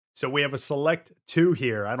So we have a select two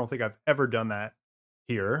here. I don't think I've ever done that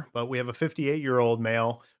here, but we have a 58-year-old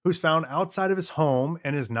male who's found outside of his home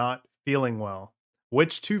and is not feeling well.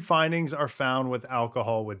 Which two findings are found with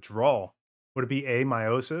alcohol withdrawal? Would it be A,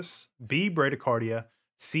 meiosis, B, bradycardia,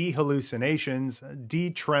 C, hallucinations,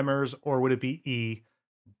 D, tremors, or would it be E,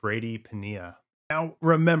 bradypnea? Now,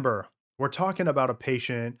 remember, we're talking about a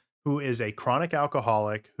patient who is a chronic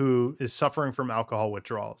alcoholic who is suffering from alcohol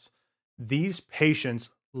withdrawals. These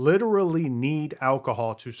patients literally need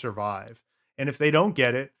alcohol to survive. And if they don't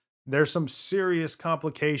get it, there's some serious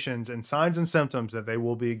complications and signs and symptoms that they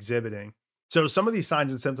will be exhibiting. So, some of these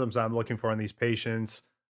signs and symptoms I'm looking for in these patients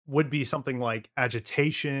would be something like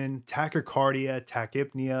agitation, tachycardia,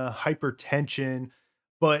 tachypnea, hypertension.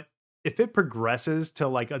 But if it progresses to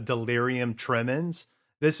like a delirium tremens,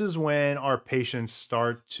 this is when our patients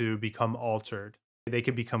start to become altered. They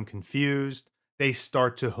can become confused, they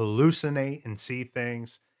start to hallucinate and see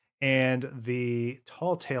things. And the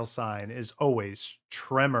tall tale sign is always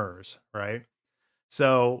tremors, right?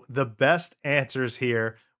 So the best answers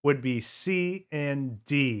here would be C and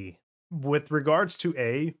D. With regards to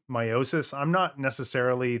A, meiosis, I'm not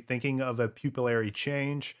necessarily thinking of a pupillary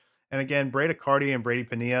change. And again, bradycardia and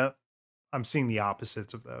bradypnea, I'm seeing the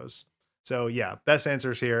opposites of those. So yeah, best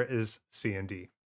answers here is C and D.